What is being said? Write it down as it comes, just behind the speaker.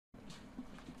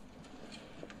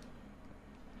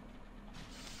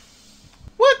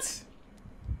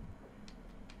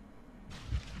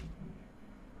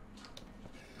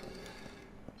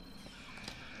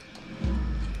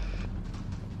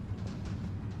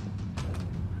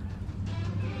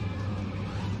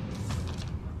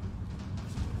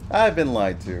I've been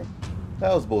lied to.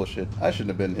 That was bullshit. I shouldn't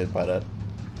have been hit by that.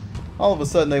 All of a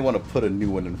sudden they want to put a new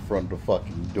one in front of the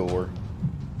fucking door.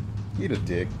 Eat a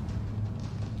dick.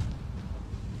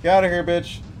 Get out of here,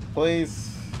 bitch.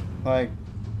 Please. Like,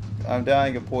 I'm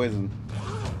dying of poison.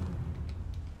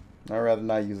 I'd rather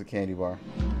not use a candy bar.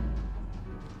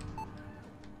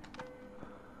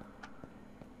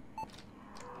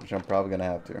 Which I'm probably gonna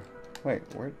have to. Wait,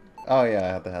 where? Oh yeah, I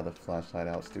have to have the flashlight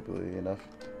out, stupidly enough.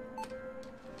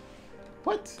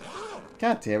 What?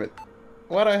 God damn it.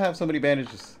 Why do I have so many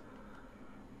bandages?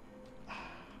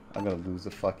 I'm gonna lose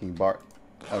the fucking bar.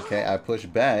 Okay, I push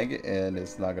bag and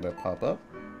it's not gonna pop up.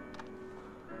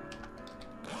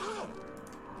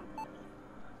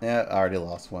 Yeah, I already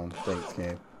lost one. Thanks,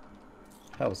 game.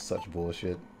 That was such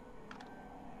bullshit.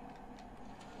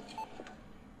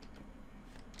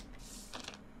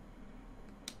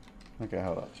 Okay,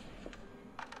 hold on.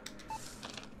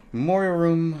 Memorial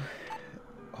room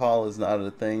hall is not a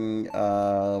thing.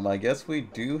 I guess we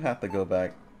do have to go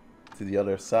back to the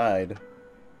other side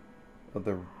of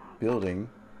the building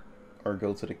or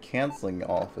go to the canceling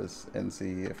office and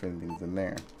see if anything's in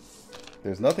there. If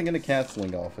there's nothing in the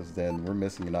canceling office, then we're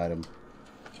missing an item.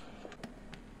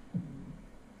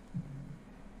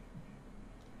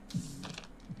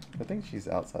 I think she's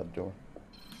outside the door.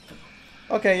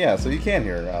 Okay, yeah, so you can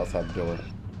hear her outside the door.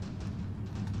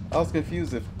 I was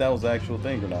confused if that was the actual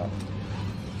thing or not.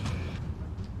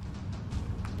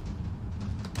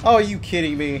 Oh, are you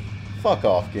kidding me? Fuck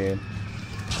off, game.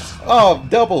 Oh,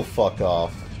 double fuck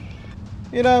off.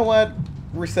 You know what?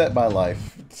 Reset my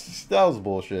life. That was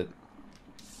bullshit.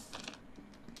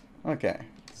 Okay,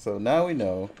 so now we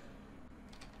know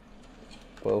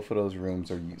both of those rooms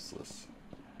are useless.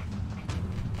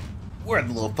 Where'd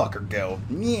the little fucker go?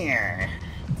 Yeah.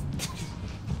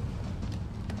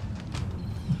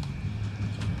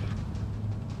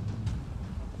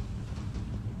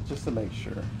 Just to make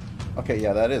sure. Okay,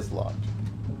 yeah, that is locked.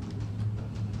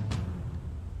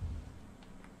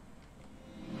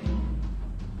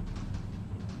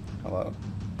 Hello?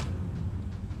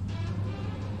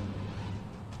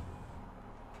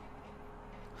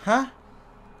 Huh?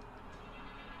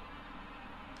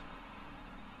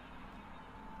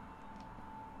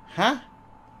 Huh?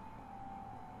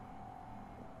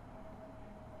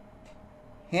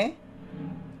 Huh?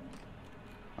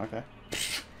 Okay.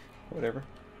 Whatever.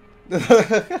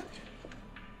 Well,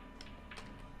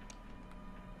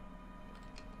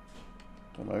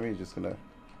 maybe you're just gonna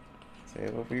say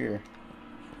it over here.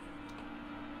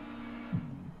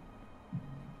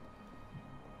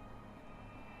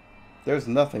 There's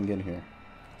nothing in here.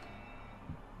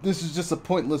 This is just a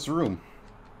pointless room.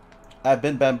 I've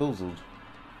been bamboozled.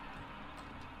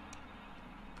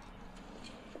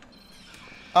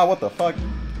 Oh, what the fuck?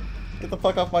 Get the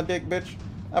fuck off my dick, bitch.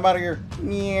 I'm out of here.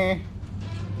 Yeah.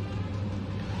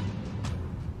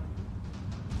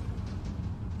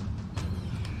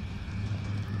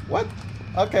 What?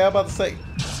 Okay, I'm about to say.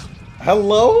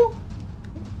 Hello?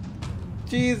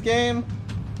 Jeez, game.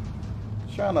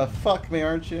 Trying to fuck me,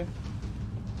 aren't you?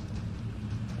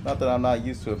 Not that I'm not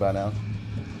used to it by now.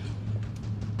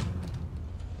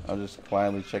 I'm just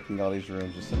quietly checking all these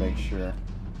rooms just to make sure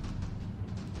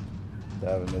that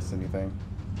I haven't missed anything.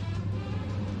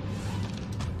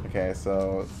 Okay,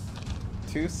 so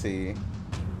 2C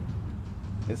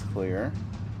is clear.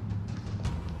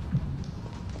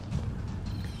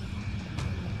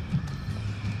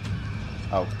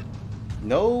 Oh,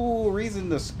 no reason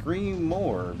to scream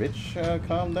more, bitch.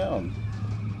 Calm down.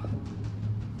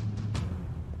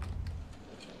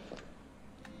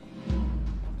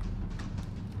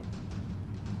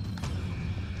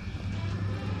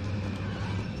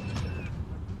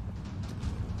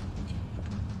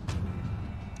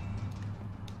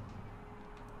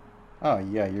 Oh,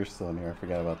 yeah, you're still in here. I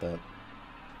forgot about that.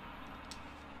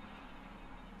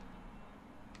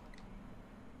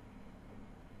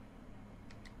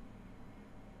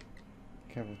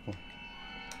 Careful.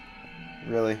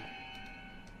 Really?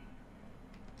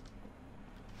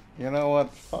 You know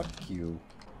what? Fuck you.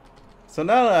 So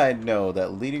now that I know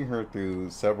that leading her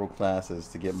through several classes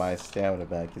to get my stamina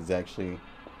back is actually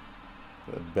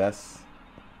the best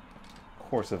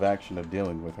course of action of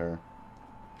dealing with her,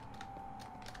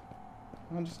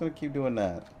 I'm just gonna keep doing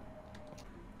that.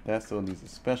 That still needs a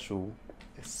special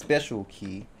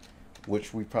key,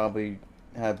 which we probably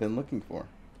have been looking for.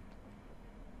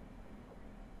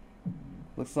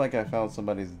 Looks like I found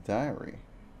somebody's diary.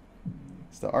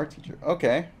 It's the art teacher.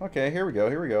 Okay, here we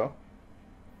go.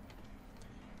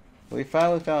 We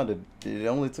finally found it. It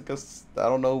only took us, I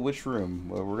don't know which room,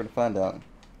 but we're gonna find out.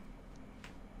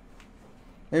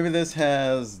 Maybe this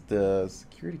has the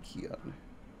security key on.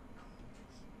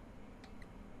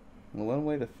 Well, one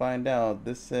way to find out,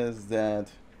 this says that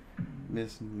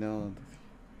Miss No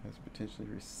has potentially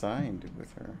resigned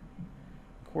with her.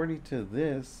 According to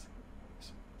this,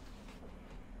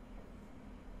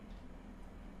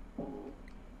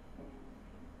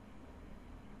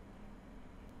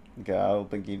 okay, I don't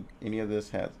think any of this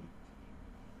has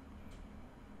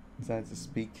decided to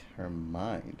speak her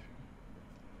mind.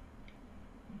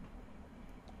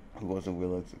 Who wasn't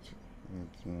willing to.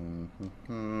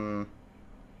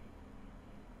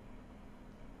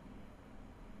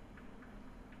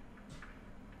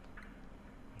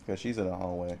 Because she's in the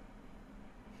hallway.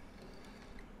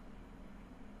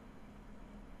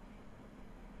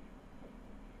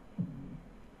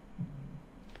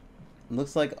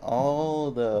 Looks like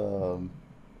all the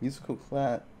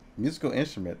musical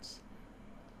instruments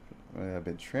have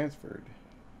been transferred.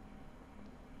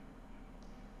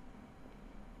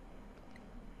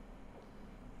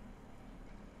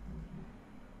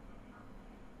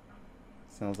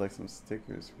 Sounds like some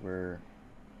stickers were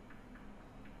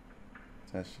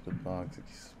attached to the box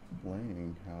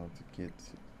explaining how to get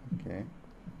to. Okay.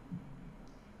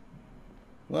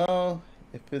 Well,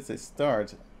 if it's a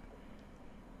start,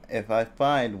 if I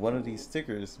find one of these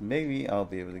stickers, maybe I'll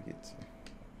be able to get to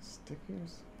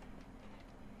stickers.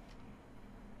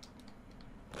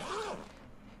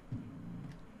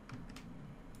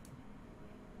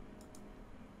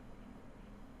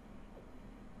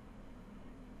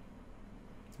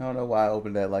 I don't know why I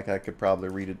opened that, like I could probably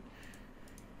read it.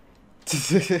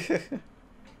 Excuse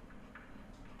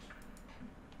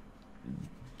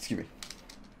me.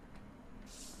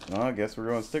 Oh, I guess we're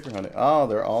going sticker hunting. Oh,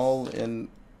 they're all in.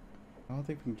 I don't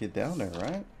think we can get down there,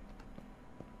 right?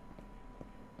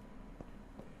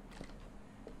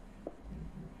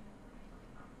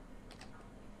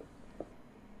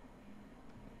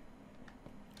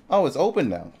 Oh, it's open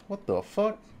now. What the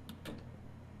fuck?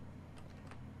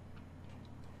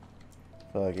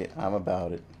 Fuck it, I'm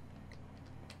about it.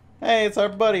 Hey, it's our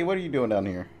buddy. What are you doing down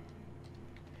here?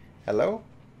 Hello?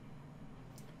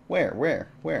 Where?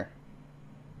 What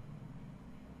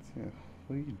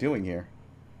are you doing here?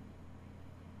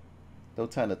 No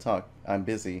time to talk. I'm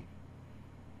busy.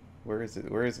 Where is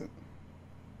it?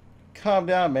 Calm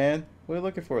down, man. What are you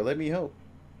looking for? Let me help.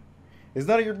 It's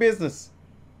none of your business.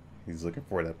 He's looking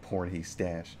for that porn he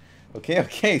stashed.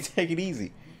 Okay, take it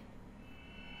easy.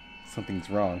 Something's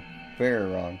wrong.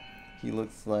 Very wrong. He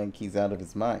looks like he's out of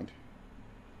his mind.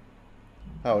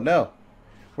 Oh no.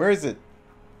 Where is it?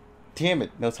 Damn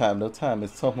it. No time.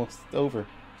 It's almost over.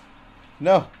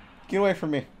 No. Get away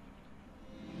from me.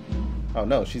 Oh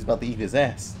no, she's about to eat his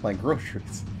ass like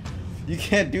groceries. You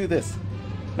can't do this.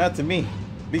 Not to me.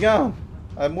 Be gone.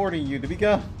 I'm warning you to be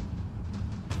gone.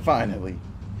 Finally.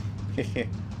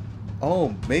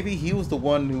 Oh, maybe he was the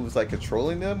one who was like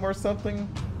controlling them or something?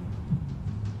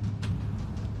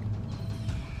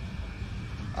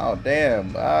 Oh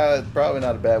damn, probably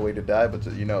not a bad way to die, but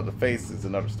you know, the face is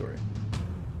another story.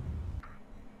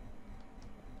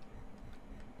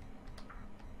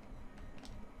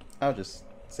 I'll just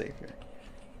save here.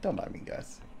 Don't mind me,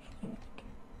 guys.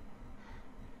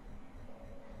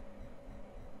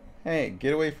 Hey,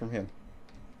 get away from him.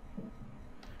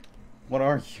 What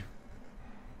are you?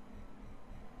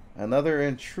 Another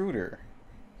intruder.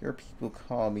 Your people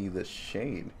call me the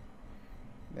Shade.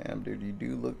 Damn, dude, you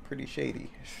do look pretty shady.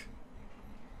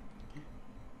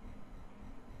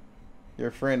 Your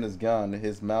friend is gone.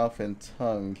 His mouth and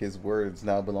tongue, his words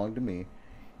now belong to me.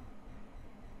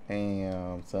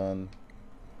 Damn, son.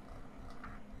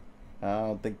 I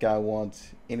don't think I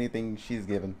want anything she's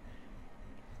given.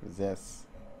 Possess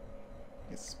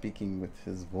is speaking with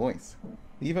his voice.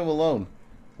 Leave him alone.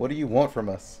 What do you want from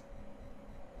us?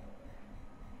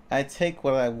 I take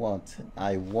what I want.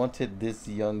 I wanted this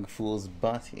young fool's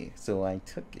body, so I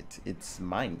took it. It's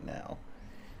mine now.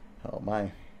 Oh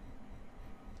my.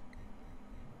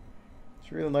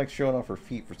 She really likes showing off her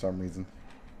feet for some reason.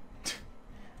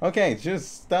 Okay,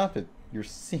 just stop it. You're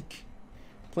sick.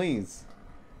 Please.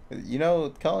 You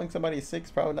know, calling somebody sick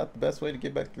is probably not the best way to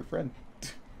get back to your friend.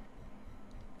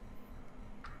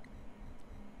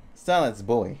 Silence,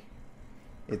 boy.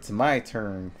 It's my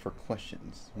turn for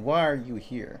questions. Why are you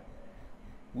here?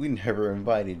 We never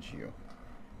invited you.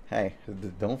 Hey,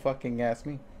 don't fucking ask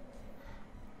me.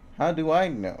 How do I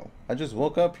know? I just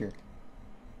woke up here.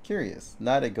 Curious.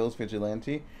 Not a ghost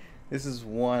vigilante. This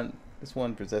one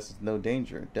possesses no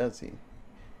danger, does he?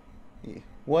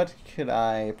 What could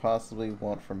I possibly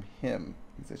want from him?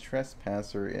 He's a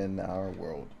trespasser in our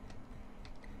world.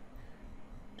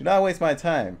 Do not waste my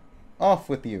time. Off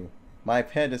with you. My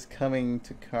pet is coming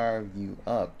to carve you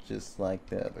up just like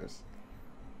the others.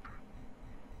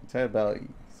 It's about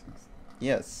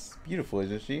Yes, beautiful,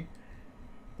 isn't she?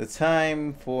 The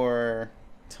time for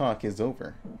talk is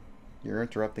over. You're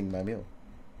interrupting my meal.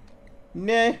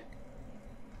 Nah.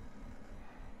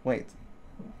 Wait.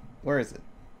 Where is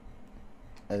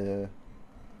it?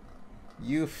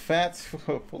 You fat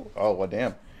fool. Oh, well,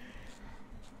 damn.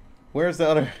 Where's the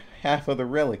other half of the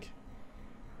relic?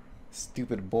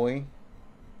 Stupid boy.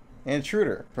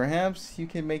 Intruder, perhaps you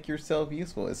can make yourself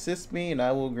useful. Assist me and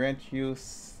I will grant you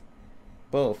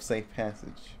both safe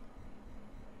passage.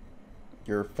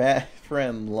 Your fat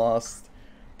friend lost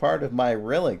part of my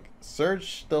relic.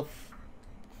 Search the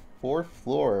fourth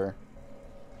floor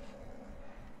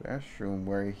restroom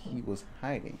where he was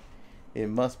hiding. It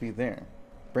must be there.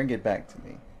 Bring it back to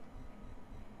me.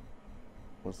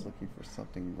 Was looking for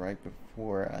something right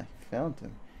before I found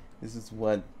him. This is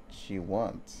what she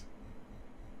wants.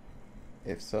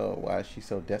 If so, why is she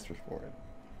so desperate for it?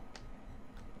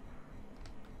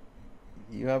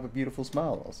 You have a beautiful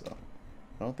smile also.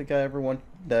 I don't think I ever want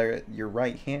your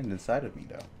right hand inside of me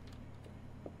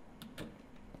though.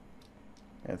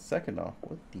 And second off,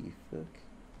 what the fuck?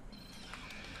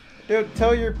 Dude,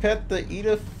 tell your pet to eat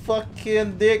a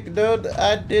fucking dick, dude.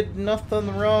 I did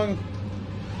nothing wrong.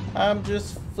 I'm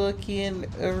just fucking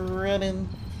running.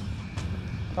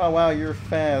 Oh wow, you're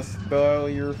fast, bro.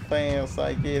 You're fast.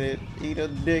 I get it. Eat a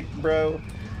dick, bro.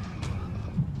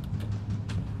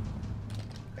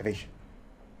 Evasion.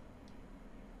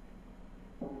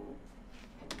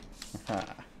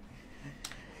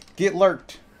 Get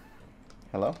lurked.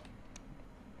 Hello?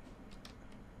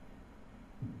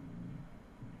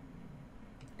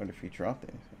 What if he dropped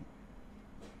anything?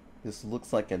 This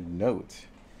looks like a note.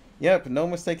 Yep, no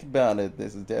mistake about it.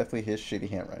 This is definitely his shitty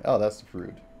handwriting. Oh, that's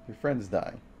rude. Your friend is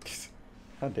dying.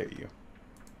 How dare you?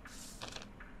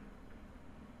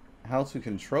 How to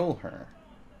control her?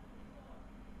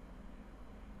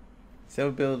 Save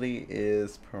ability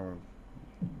is per...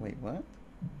 Wait, what?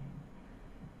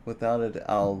 Without it,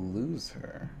 I'll lose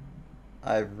her.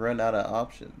 I've run out of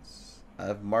options.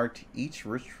 I've marked each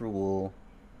ritual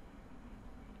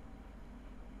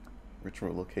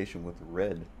location with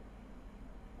red.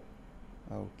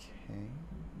 Okay.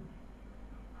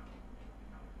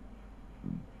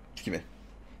 Excuse me.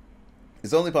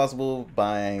 It's only possible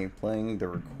by playing the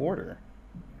recorder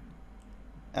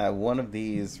at one of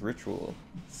these ritual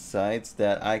sites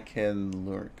that I can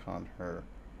lure her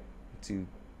to.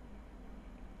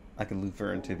 I can lure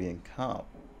her into being cop.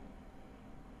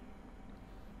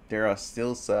 There are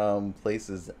still some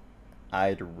places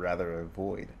I'd rather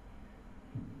avoid.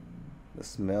 The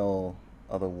smell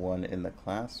of the one in the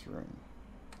classroom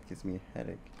gives me a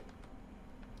headache.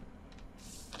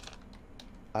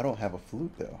 I don't have a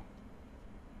flute though.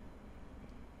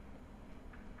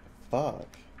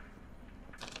 Fuck.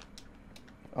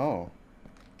 Oh.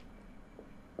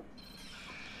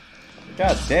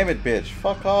 God damn it, bitch.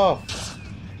 Fuck off.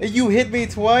 You hit me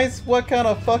twice? What kind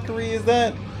of fuckery is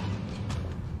that?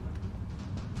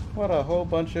 What a whole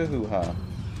bunch of hoo-ha.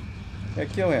 Yeah,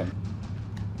 kill him.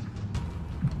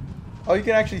 Oh, you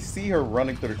can actually see her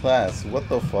running through the class. What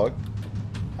the fuck?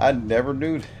 I never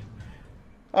knew.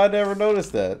 I never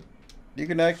noticed that. You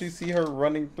can actually see her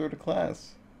running through the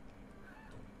class.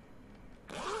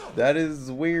 That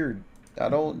is weird. I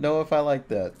don't know if I like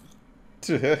that.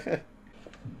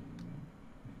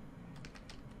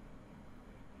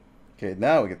 Okay,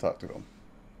 now we can talk to them.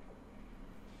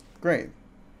 Great.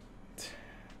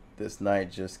 This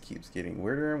night just keeps getting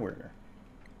weirder and weirder.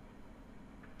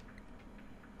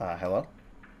 Hello?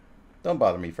 Don't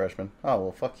bother me, freshman. Oh,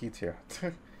 well, fuck you too.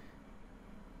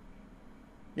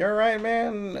 You're right,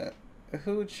 man.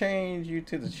 Who changed you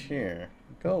to the chair?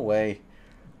 Go away.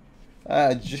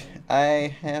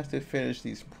 I have to finish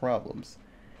these problems.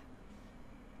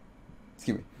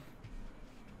 Excuse me.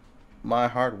 My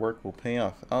hard work will pay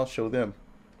off. I'll show them.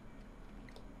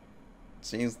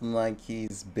 Seems like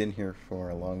he's been here for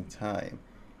a long time.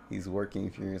 He's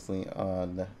working furiously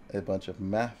on a bunch of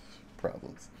math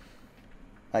problems.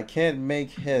 I can't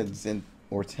make heads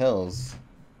or tails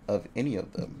of any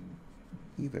of them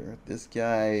either. This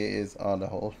guy is on a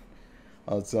whole...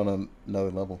 it's on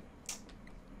another level.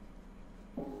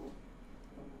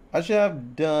 I should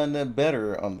have done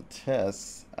better on the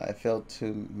tests. I failed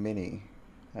too many.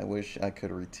 I wish I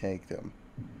could retake them.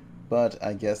 But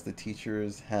I guess the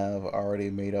teachers have already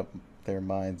made up their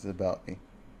minds about me.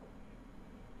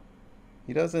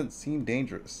 He doesn't seem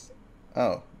dangerous.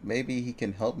 Oh, maybe he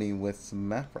can help me with some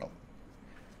math problems.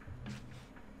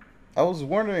 I was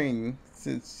wondering,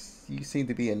 since you seem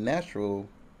to be a natural,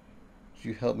 could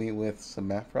you help me with some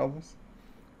math problems?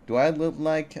 Do I look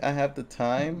like I have the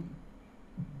time?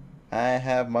 I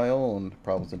have my own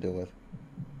problems to deal with.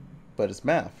 but it's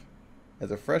math. As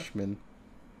a freshman,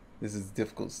 this is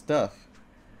difficult stuff.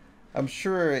 I'm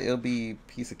sure it'll be a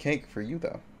piece of cake for you,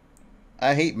 though.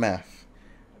 I hate math.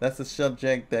 That's the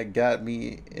subject that got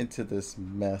me into this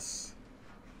mess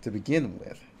to begin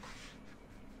with.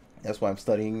 That's why I'm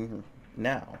studying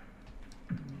now.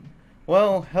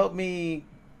 Well, helping me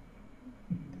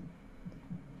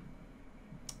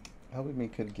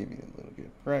could give you a little bit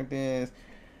of practice.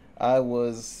 I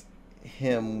was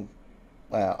him.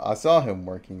 Wow, I saw him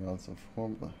working on some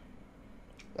formula.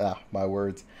 My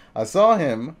words. I saw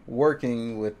him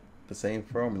working with the same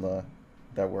formula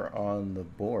that were on the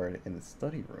board in the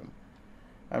study room.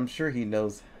 I'm sure he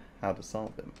knows how to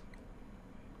solve them.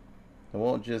 I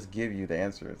won't just give you the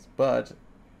answers, but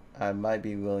I might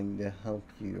be willing to help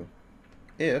you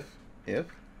if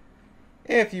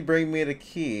you bring me the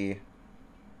key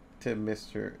to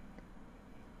Mr.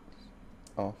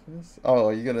 Office. Oh,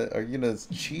 are you gonna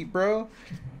cheat, bro?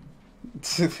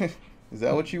 Is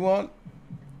that what you want?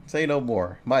 Say no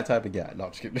more. My type of guy. No,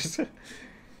 I'm just kidding.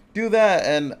 Do that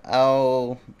and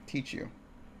I'll teach you.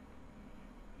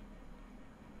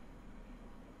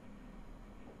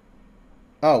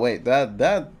 Oh wait,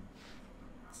 that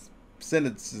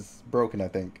sentence is broken, I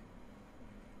think.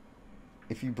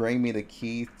 If you bring me the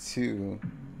key to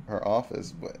her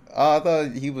office, but I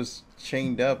thought he was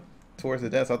chained up towards the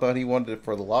desk. I thought he wanted it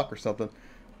for the lock or something.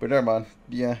 But never mind.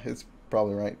 Yeah, it's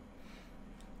probably right.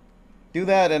 Do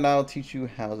that and I'll teach you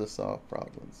how to solve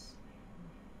problems.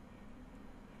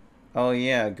 Oh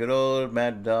yeah, good old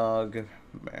Mad Dog,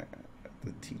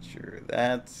 the teacher.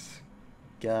 That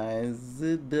guy's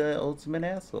the ultimate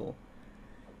asshole.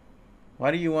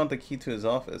 Why do you want the key to his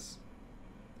office?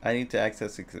 I need to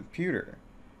access a computer.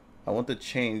 I want to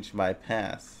change my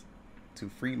past to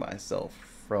free myself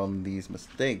from these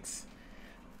mistakes.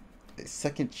 A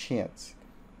second chance.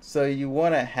 So you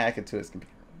want to hack into his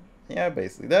computer? Yeah,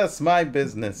 basically. That's my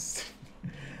business.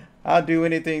 I'll do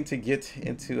anything to get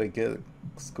into a good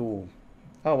school.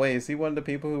 Oh wait, is he one of the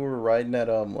people who were writing that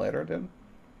letter then?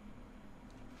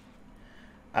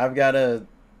 I've gotta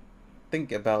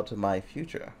think about my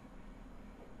future.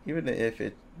 Even if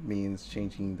it means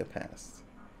changing the past.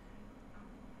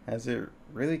 Has it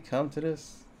really come to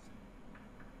this?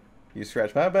 You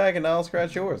scratch my back and I'll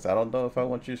scratch yours. I don't know if I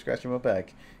want you scratching my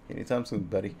back anytime soon,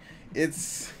 buddy.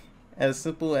 It's as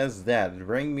simple as that.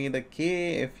 Bring me the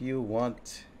key if you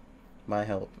want my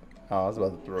help. Oh, I was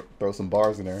about to throw some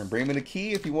bars in there. Bring me the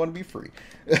key if you want to be free.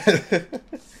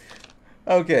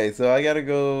 Okay, so I gotta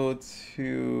go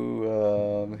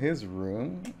to his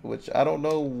room, which I don't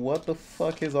know what the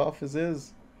fuck his office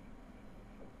is.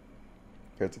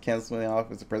 There's a counseling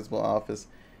office, a principal office.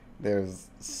 There's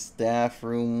staff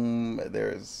room.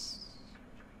 There's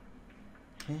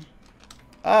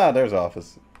there's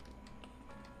office.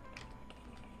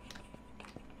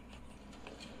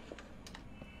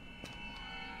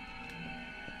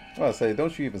 I was say,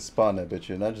 don't you even spawn that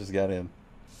bitch in? I just got in.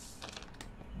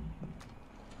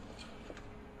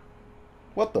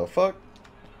 What the fuck?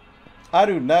 I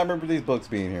do not remember these books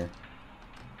being here.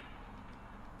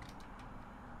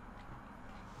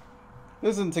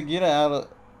 Listen, to get out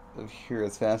of here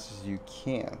as fast as you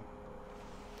can.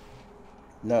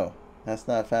 No, that's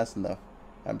not fast enough.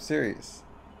 I'm serious.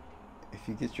 If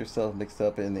you get yourself mixed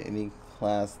up in any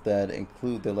class that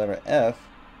include the letter F,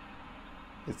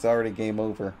 it's already game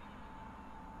over.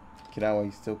 Get out while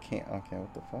you still can't. Okay,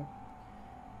 what the fuck?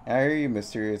 I hear you,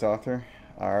 mysterious author.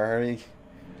 Already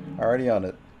on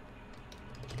it.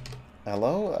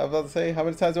 Hello? I was about to say, how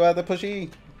many times do I have to push E?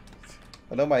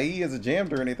 I know my E isn't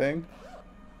jammed or anything.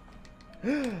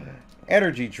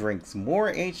 Energy drinks.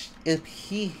 More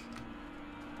HP.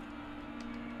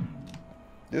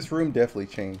 This room definitely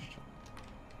changed.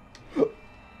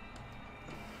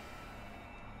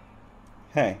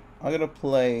 Hey, I'm gonna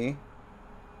play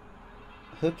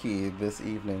hooky this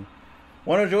evening.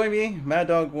 Want to join me? Mad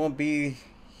Dog won't be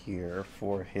here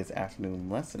for his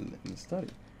afternoon lesson in the study.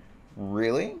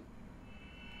 Really?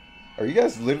 Are you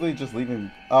guys literally just leaving?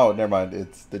 Oh, never mind.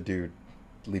 It's the dude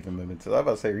leaving him into. I was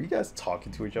about to say, are you guys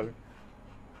talking to each other?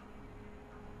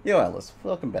 Yo, Alice,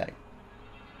 welcome back.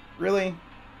 Really?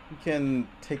 You can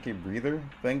take a breather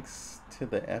thanks to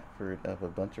the effort of a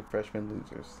bunch of freshman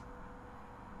losers.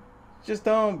 Just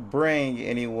don't bring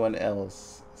anyone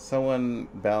else. Someone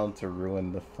bound to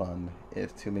ruin the fun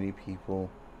if too many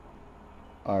people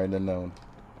are in the know.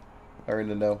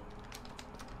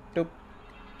 Nope.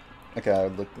 Okay, I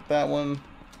looked at that one.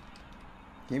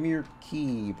 Give me your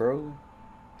key, bro.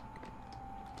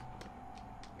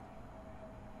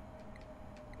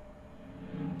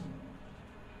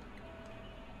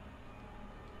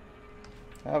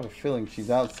 I have a feeling she's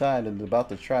outside and about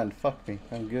to try and fuck me.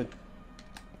 I'm good.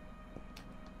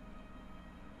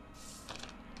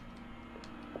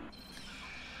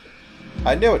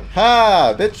 I knew it.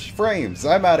 Ha! Bitch frames.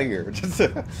 I'm out of here.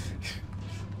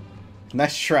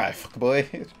 Nice try, fuck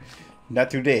boy. Not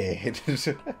today.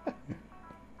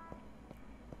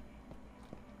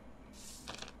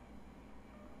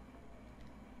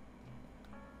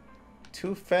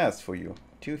 Too fast for you.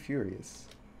 Too furious.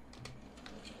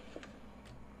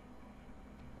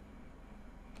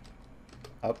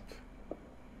 Up.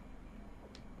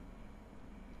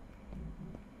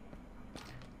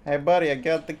 Hey buddy, I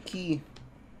got the key.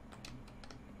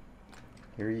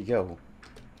 Here you go.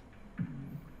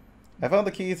 I found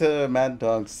the key to Mad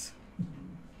Dog's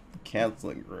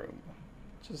counseling room.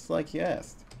 Just like you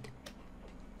asked.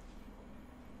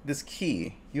 This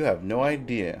key, you have no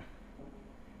idea.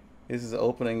 This is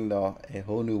opening a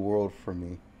whole new world for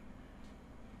me.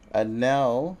 I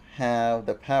now have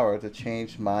the power to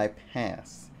change my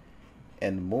past.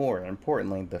 And more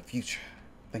importantly, the future.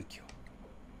 Thank you.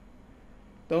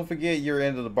 Don't forget your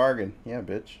end of the bargain. Yeah,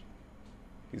 bitch.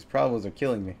 These problems are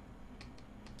killing me.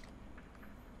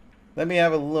 Let me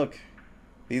have a look.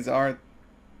 These aren't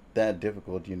that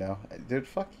difficult, you know. Dude,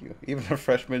 fuck you. Even a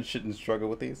freshman shouldn't struggle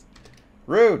with these.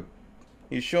 Rude!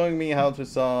 He's showing me how to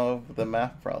solve the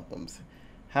math problems.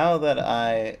 Now that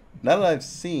I've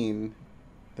seen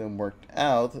them worked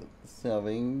out,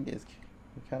 solving is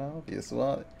kind of obvious.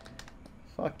 Well,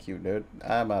 fuck you, dude.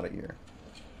 I'm out of here.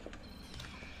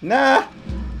 Nah!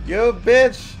 You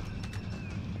bitch!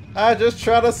 I just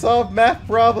try to solve math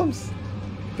problems.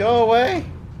 Go away.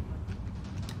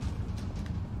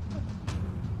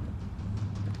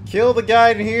 Kill the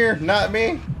guy in here, not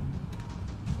me.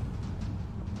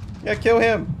 Yeah, kill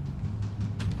him.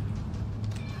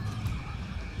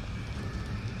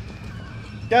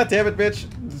 God damn it, bitch.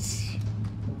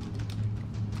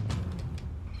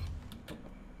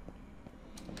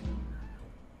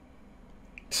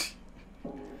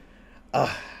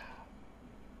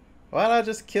 Why not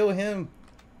just kill him?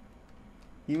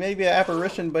 He may be an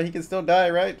apparition, but he can still die,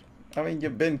 right? I mean,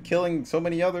 you've been killing so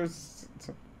many others.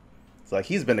 It's like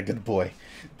he's been a good boy.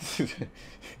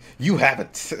 You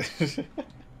haven't.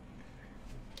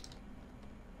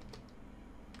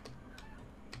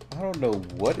 I don't know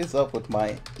what is up with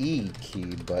my E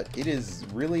key, but it is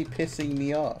really pissing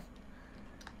me off.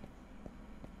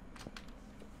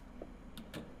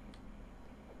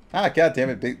 Ah, god damn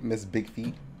it, Miss Big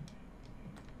Feet.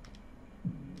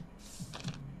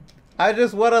 I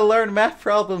just want to learn math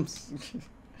problems.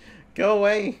 Go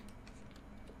away.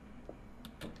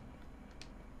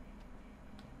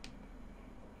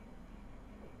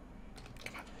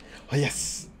 Come on. Oh,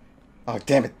 yes. Oh,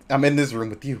 damn it. I'm in this room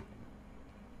with you.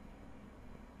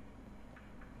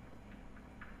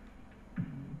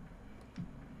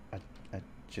 I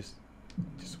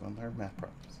just want to learn math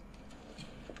problems.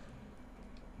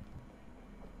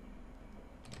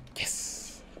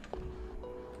 Yes.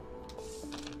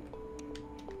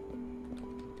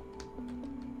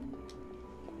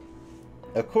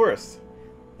 Of course.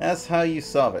 That's how you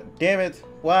solve it. Damn it.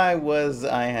 Why was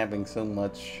I having so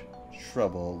much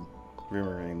trouble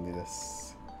remembering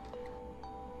this?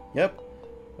 Yep.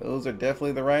 Those are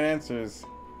definitely the right answers.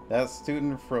 That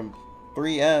student from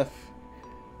 3F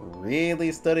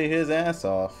really studied his ass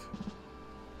off.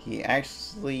 He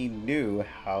actually knew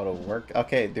how to work.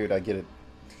 Okay, dude, I get it.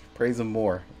 Praise him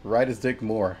more. Ride his dick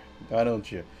more. Why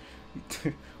don't you?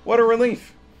 What a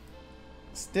relief.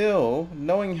 Still,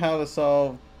 knowing how to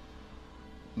solve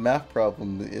math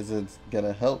problem isn't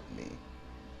gonna help me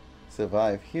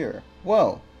survive here.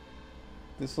 Whoa.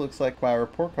 This looks like my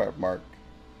report card mark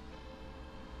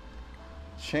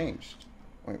changed.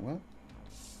 Wait, what?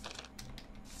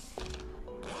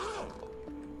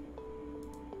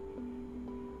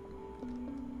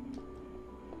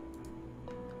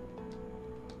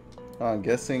 I'm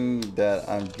guessing that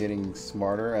I'm getting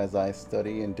smarter as I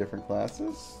study in different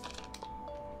classes?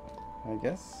 I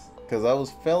guess. Because I was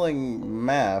failing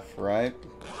math, right?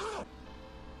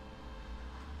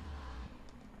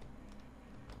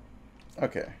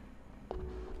 Okay.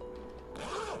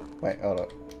 Wait, hold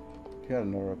up. You got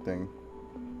another thing.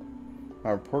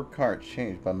 My report card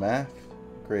changed. My math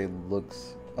grade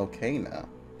looks okay now.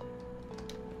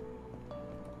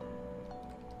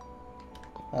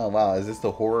 Oh wow, is this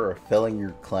the horror of failing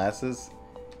your classes?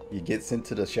 You get sent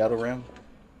to the Shadow Realm?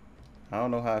 I don't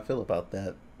know how I feel about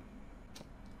that.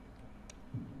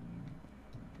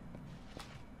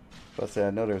 But say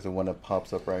I know there's the one that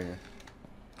pops up right here.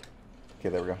 Okay,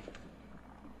 there we go.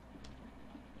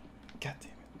 God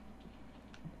damn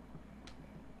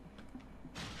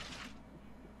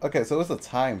Okay, so it's a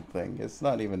time thing. It's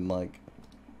not even like...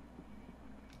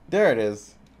 There it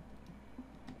is.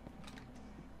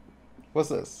 What's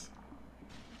this?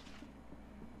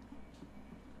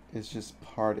 It's just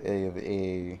part of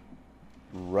a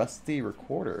rusty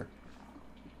recorder.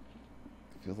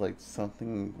 Feels like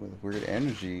something with weird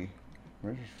energy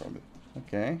emerges from it.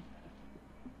 Okay.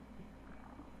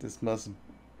 This must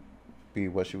be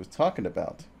what she was talking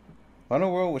about. Why in the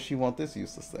world would she want this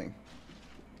useless thing?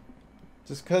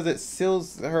 Just because it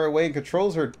seals her away and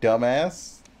controls her,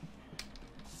 dumbass.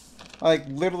 Like,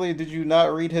 literally, did you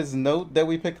not read his note that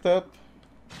we picked up?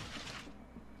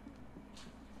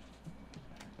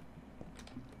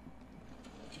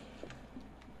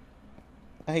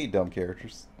 I hate dumb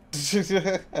characters.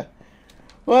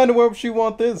 Why in the world would she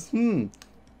want this?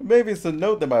 Maybe it's a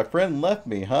note that my friend left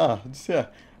me, huh?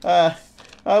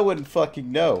 I wouldn't fucking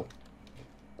know.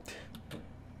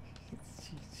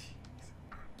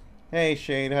 Hey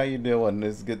Shade, how you doing?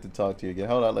 It's good to talk to you again.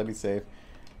 Hold on, let me save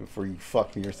before you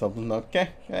fuck me or something.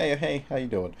 Okay. Hey, how you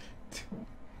doing?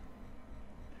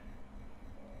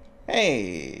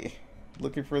 Hey,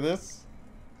 looking for this?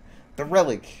 The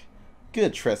relic.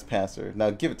 Good trespasser. Now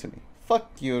give it to me.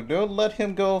 Fuck you, dude. Let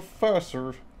him go first,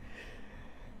 or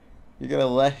you're gonna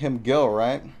let him go,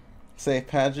 right? Safe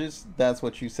patches? That's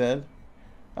what you said?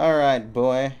 Alright,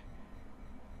 boy.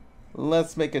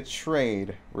 Let's make a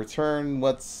trade. Return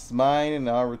what's mine, and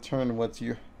I'll return what's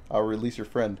your... I'll release your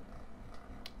friend.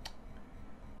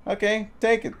 Okay,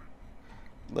 take it.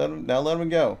 Now let him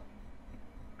go.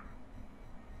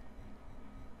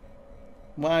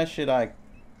 Why should I...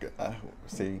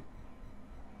 see.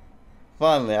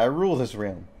 Finally, I rule this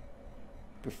realm.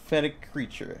 Pathetic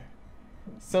creature.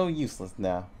 So useless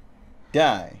now.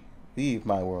 Die. Leave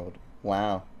my world.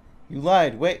 Wow. You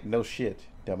lied. Wait. No shit,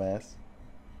 dumbass.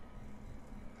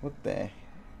 What the...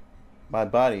 My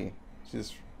body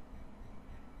just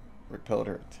repelled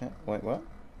her attempt. Wait, what?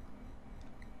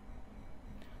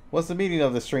 What's the meaning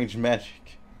of the strange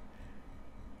magic?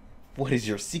 What is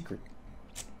your secret?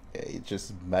 It's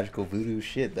just magical voodoo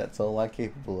shit. That's all I'm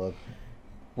capable of.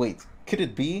 Wait, could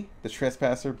it be the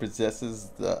trespasser possesses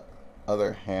the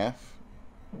other half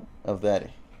of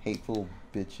that hateful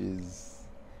bitch's...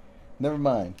 Never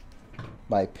mind.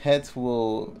 My pets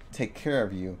will take care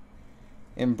of you.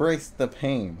 Embrace the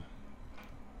pain.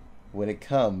 When it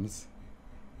comes,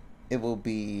 it will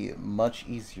be much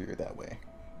easier that way.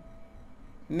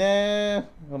 Nah.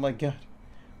 Oh my god.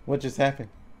 What just happened?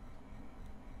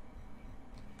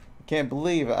 I can't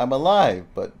believe I'm alive,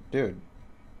 but dude.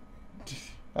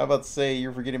 How about to say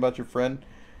you're forgetting about your friend?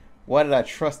 Why did I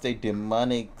trust a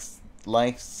demonic,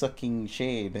 life-sucking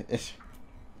shade?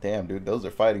 Damn, dude, those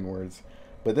are fighting words.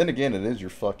 But then again, it is your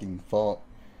fucking fault.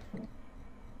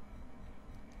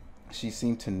 She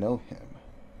seemed to know him.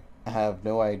 I have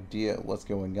no idea what's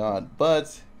going on,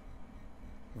 but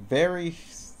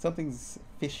something's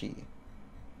fishy.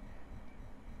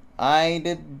 I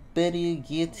did better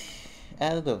get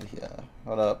out of here.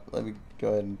 Hold up, let me go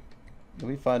ahead and let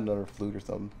me find another flute or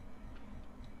something.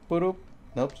 Boop.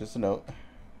 Nope, just a note.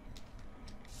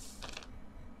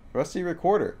 Rusty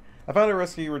recorder. I found a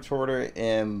rusty recorder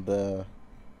in the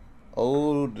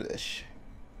old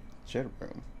shed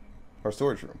room or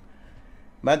storage room.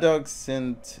 My dog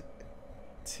sent.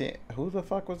 Who the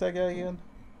fuck was that guy again?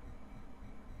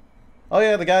 Oh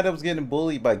yeah, the guy that was getting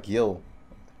bullied by Gil.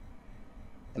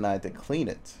 And I had to clean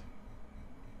it.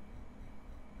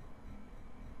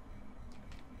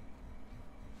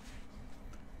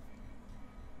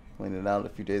 Cleaned it out a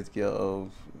few days ago.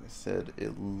 Said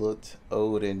it looked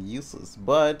old and useless,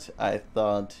 but I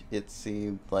thought it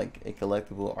seemed like a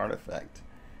collectible artifact.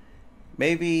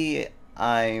 Maybe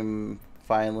I'm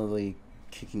finally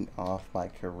kicking off my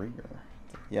career.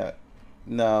 Yeah.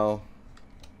 No.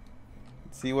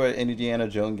 See what Indiana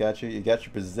Jones got you? You got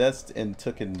you possessed and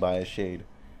taken by a shade.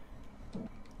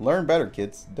 Learn better,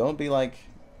 kids. Don't be like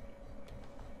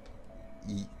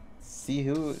see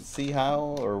how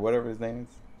or whatever his name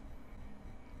is.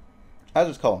 I'll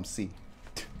just call him C.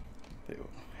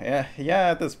 Yeah,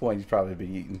 at this point he's probably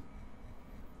been eaten.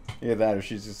 Either that or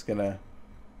she's just gonna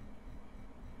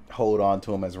hold on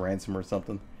to him as ransom or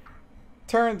something.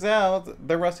 Turns out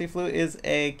the rusty flute is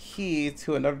a key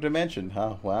to another dimension.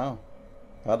 Huh? Wow.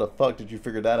 How the fuck did you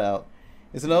figure that out?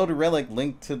 It's an old relic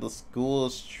linked to the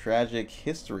school's tragic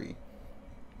history.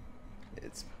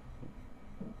 It's...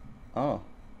 Oh.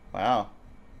 Wow.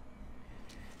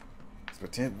 Let's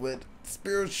pretend what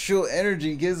spiritual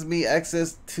energy gives me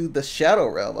access to the shadow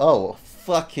realm. Oh,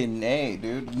 fucking A,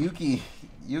 dude.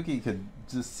 Yuki could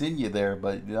just send you there,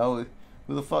 but you know,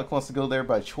 who the fuck wants to go there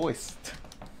by choice?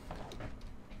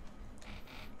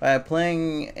 By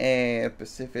playing a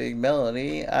specific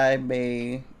melody, I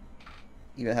may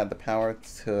even have the power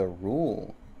to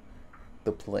rule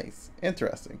the place.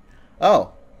 Interesting.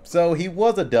 Oh, so he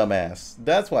was a dumbass.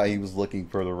 That's why he was looking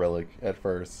for the relic at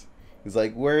first. He's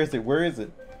like, where is it? Where is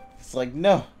it? It's like,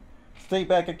 no. Stay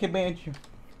back, I command you.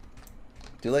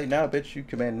 Too late now, bitch. You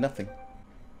command nothing.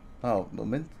 Oh,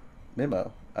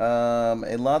 memo.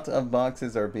 A lot of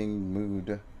boxes are being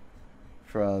moved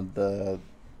from the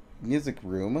music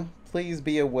room. Please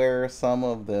be aware some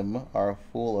of them are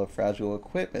full of fragile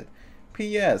equipment.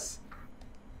 P.S.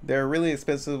 They're really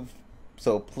expensive,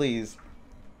 so please.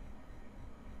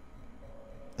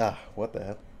 What the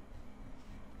hell?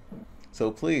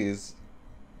 So please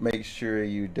make sure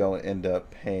you don't end up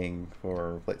paying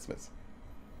for replacements.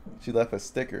 She left a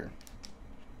sticker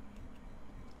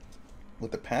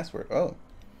with the password. Oh.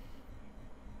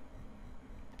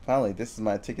 Finally, this is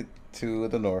my ticket to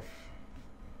the north.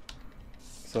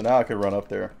 So now I can run up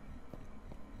there.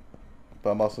 But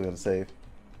I'm also going to save.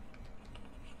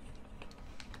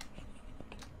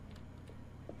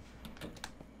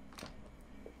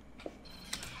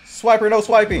 Swiper, no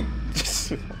swiping!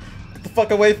 Get the fuck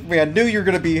away from me, I knew you were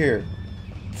going to be here.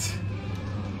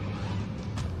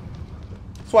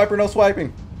 Swiper, no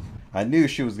swiping! I knew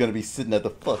she was going to be sitting at the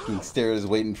fucking stairs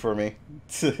waiting for me.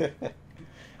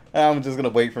 I'm just going to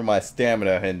wait for my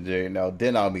stamina and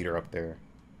then I'll meet her up there.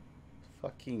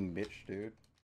 Fucking bitch, dude.